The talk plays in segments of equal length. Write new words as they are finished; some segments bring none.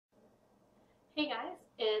Hey guys,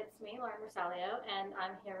 it's me, Lauren Rosalio, and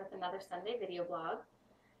I'm here with another Sunday video blog.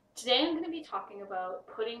 Today I'm going to be talking about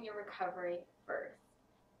putting your recovery first.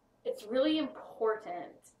 It's really important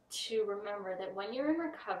to remember that when you're in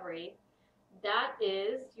recovery, that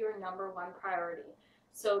is your number one priority.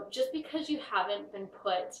 So just because you haven't been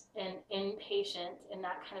put in inpatient in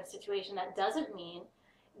that kind of situation, that doesn't mean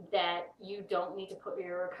that you don't need to put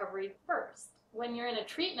your recovery first. When you're in a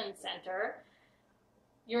treatment center,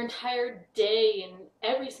 your entire day and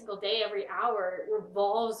every single day, every hour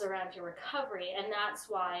revolves around your recovery, and that's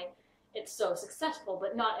why it's so successful.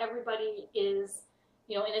 But not everybody is,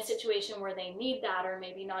 in a situation where they need that, or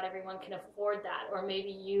maybe not everyone can afford that, or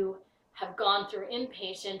maybe you have gone through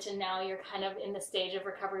inpatient and now you're kind of in the stage of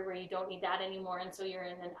recovery where you don't need that anymore, and so you're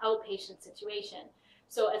in an outpatient situation.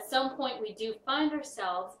 So at some point we do find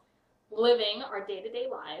ourselves living our day-to-day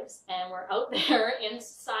lives, and we're out there in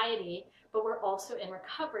society, but we're also in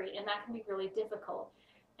recovery, and that can be really difficult.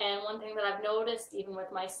 And one thing that I've noticed even with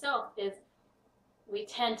myself is we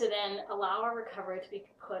tend to then allow our recovery to be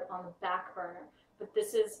put on the back burner. But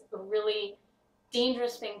this is a really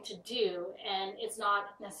dangerous thing to do, and it's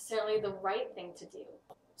not necessarily the right thing to do.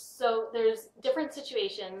 So there's different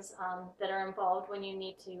situations that are involved when you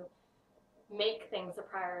need to make things a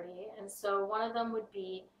priority. And so one of them would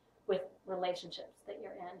be with relationships that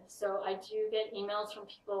you're in. So I do get emails from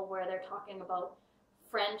people where they're talking about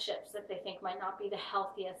friendships that they think might not be the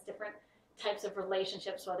healthiest, different types of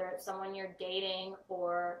relationships, whether it's someone you're dating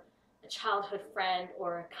or a childhood friend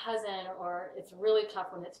or a cousin, or it's really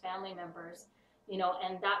tough when it's family members,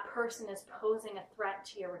 and that person is posing a threat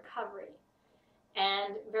to your recovery.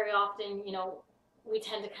 And very often, we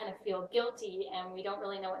tend to kind of feel guilty, and we don't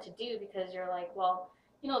really know what to do, because you're like, well,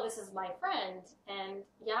 this is my friend, and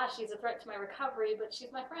yeah, she's a threat to my recovery, but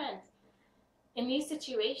she's my friend. In these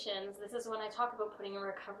situations, this is when I talk about putting your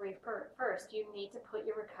recovery first. You need to put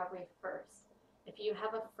your recovery first. If you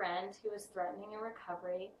have a friend who is threatening your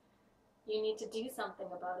recovery, you need to do something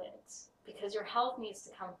about it, because your health needs to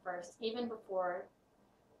come first, even before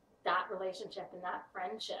that relationship and that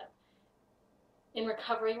friendship. In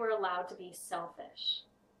recovery, we're allowed to be selfish.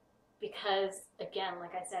 Because, again,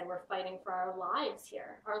 like I said, we're fighting for our lives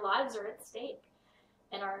here. Our lives are at stake.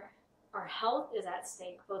 And our health is at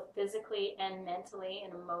stake, both physically and mentally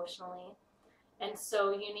and emotionally. And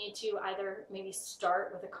so you need to either maybe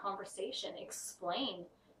start with a conversation, explain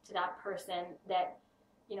to that person that,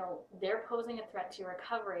 they're posing a threat to your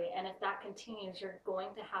recovery. And if that continues, you're going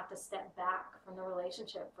to have to step back from the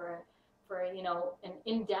relationship for an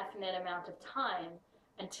indefinite amount of time,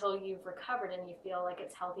 until you've recovered and you feel like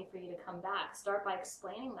it's healthy for you to come back. Start by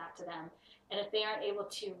explaining that to them. And if they aren't able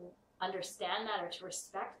to understand that or to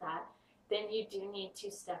respect that, then you do need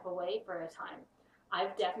to step away for a time.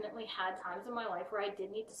 I've definitely had times in my life where I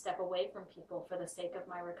did need to step away from people for the sake of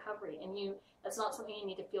my recovery. And that's not something you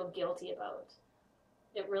need to feel guilty about.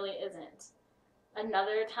 It really isn't.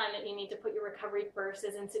 Another time that you need to put your recovery first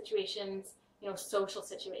is in situations, social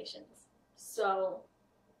situations. So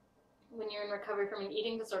when you're in recovery from an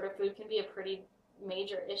eating disorder, food can be a pretty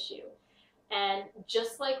major issue. And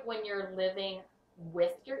just like when you're living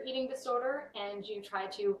with your eating disorder and you try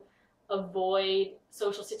to avoid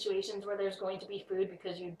social situations where there's going to be food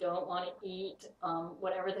because you don't want to eat,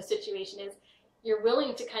 whatever the situation is, you're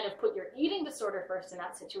willing to kind of put your eating disorder first in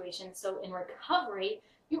that situation. So in recovery,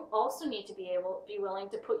 you also need to be willing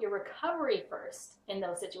to put your recovery first in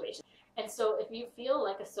those situations. And so if you feel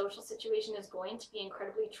like a social situation is going to be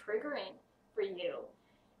incredibly triggering for you,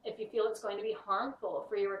 if you feel it's going to be harmful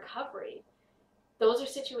for your recovery, those are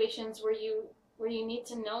situations where you need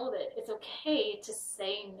to know that it's okay to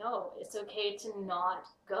say no. It's okay to not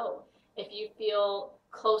go. If you feel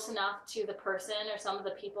close enough to the person or some of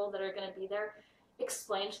the people that are going to be there,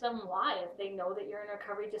 explain to them why. If they know that you're in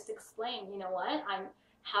recovery, just explain, you know what, I'm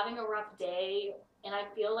having a rough day, and I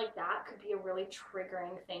feel like that could be a really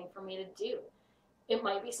triggering thing for me to do. It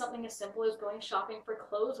might be something as simple as going shopping for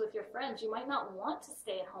clothes with your friends. You might not want to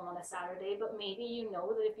stay at home on a Saturday, but maybe you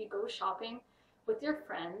know that if you go shopping with your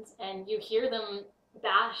friends and you hear them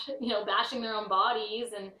bashing their own bodies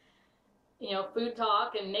and, food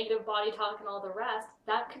talk and negative body talk and all the rest,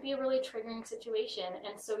 that could be a really triggering situation.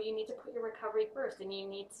 And so you need to put your recovery first, and you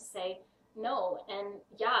need to say no. And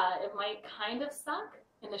yeah, it might kind of suck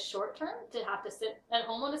in the short term to have to sit at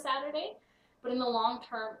home on a Saturday, but in the long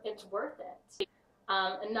term, it's worth it.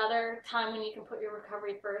 Another time when you can put your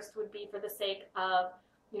recovery first would be for the sake of,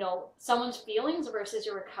 someone's feelings versus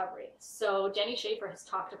your recovery. So Jenny Schaefer has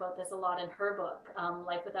talked about this a lot in her book,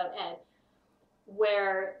 Life Without Ed,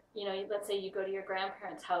 where, let's say you go to your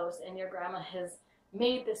grandparents' house and your grandma has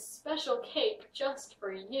made this special cake just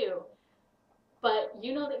for you. but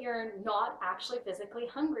you know that you're not actually physically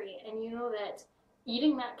hungry, and you know that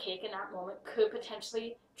eating that cake in that moment could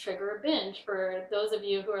potentially trigger a binge. For those of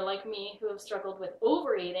you who are like me, who have struggled with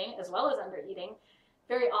overeating as well as undereating,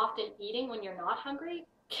 very often eating when you're not hungry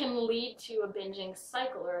can lead to a binging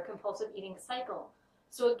cycle or a compulsive eating cycle.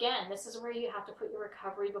 So again, this is where you have to put your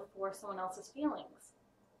recovery before someone else's feelings.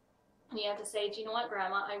 And you have to say, do you know what,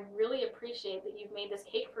 Grandma, I really appreciate that you've made this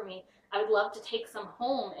cake for me. I would love to take some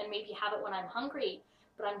home and maybe have it when I'm hungry,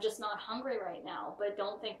 but I'm just not hungry right now. But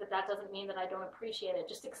don't think that that doesn't mean that I don't appreciate it.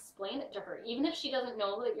 Just explain it to her. Even if she doesn't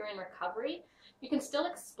know that you're in recovery, you can still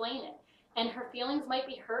explain it. And her feelings might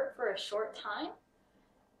be hurt for a short time,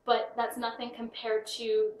 but that's nothing compared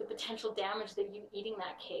to the potential damage that you eating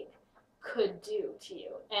that cake could do to you.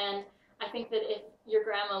 And I think that if your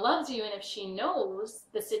grandma loves you and if she knows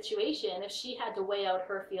the situation, if she had to weigh out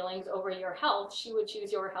her feelings over your health, she would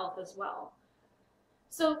choose your health as well.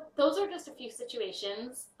 So those are just a few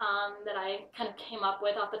situations that I kind of came up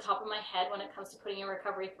with off the top of my head when it comes to putting your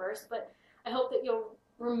recovery first. But I hope that you'll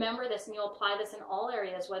remember this and you'll apply this in all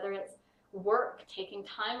areas, whether it's work, taking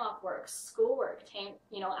time off work, schoolwork,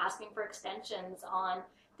 asking for extensions on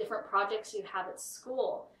different projects you have at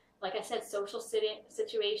school. Like I said, social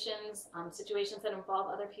situations, situations that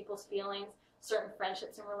involve other people's feelings, certain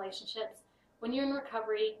friendships and relationships. When you're in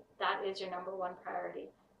recovery, that is your number one priority.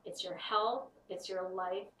 It's your health, it's your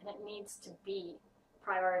life, and it needs to be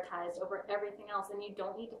prioritized over everything else. And you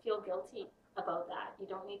don't need to feel guilty about that. You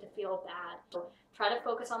don't need to feel bad. So try to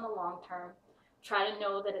focus on the long term. Try to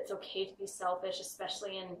know that it's okay to be selfish,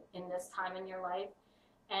 especially in this time in your life.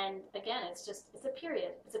 And again, it's a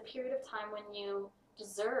period. It's a period of time when you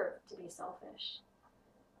deserve to be selfish.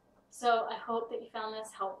 So I hope that you found this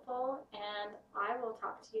helpful, and I will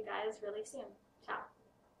talk to you guys really soon. Ciao.